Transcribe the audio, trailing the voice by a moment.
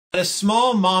At a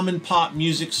small mom-and-pop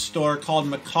music store called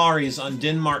Macari's on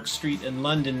Denmark Street in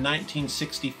London,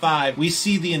 1965, we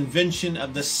see the invention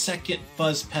of the second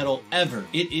fuzz pedal ever.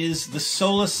 It is the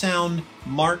Solosound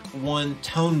Mark I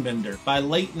tone bender. By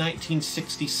late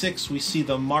 1966, we see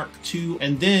the Mark II,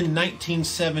 and then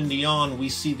 1970 on, we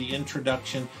see the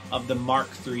introduction of the Mark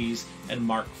IIIs and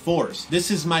Mark IVs.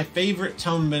 This is my favorite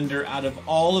tone bender out of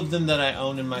all of them that I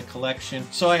own in my collection.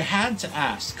 So I had to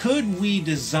ask, could we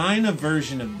design a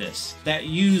version of this that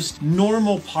used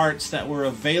normal parts that were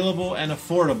available and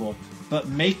affordable, but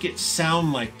make it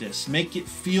sound like this, make it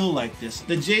feel like this?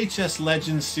 The JHS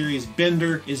Legends series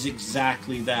Bender is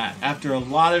exactly that. After a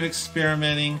lot of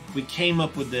experimenting, we came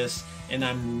up with this, and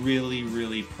I'm really,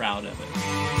 really proud of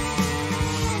it.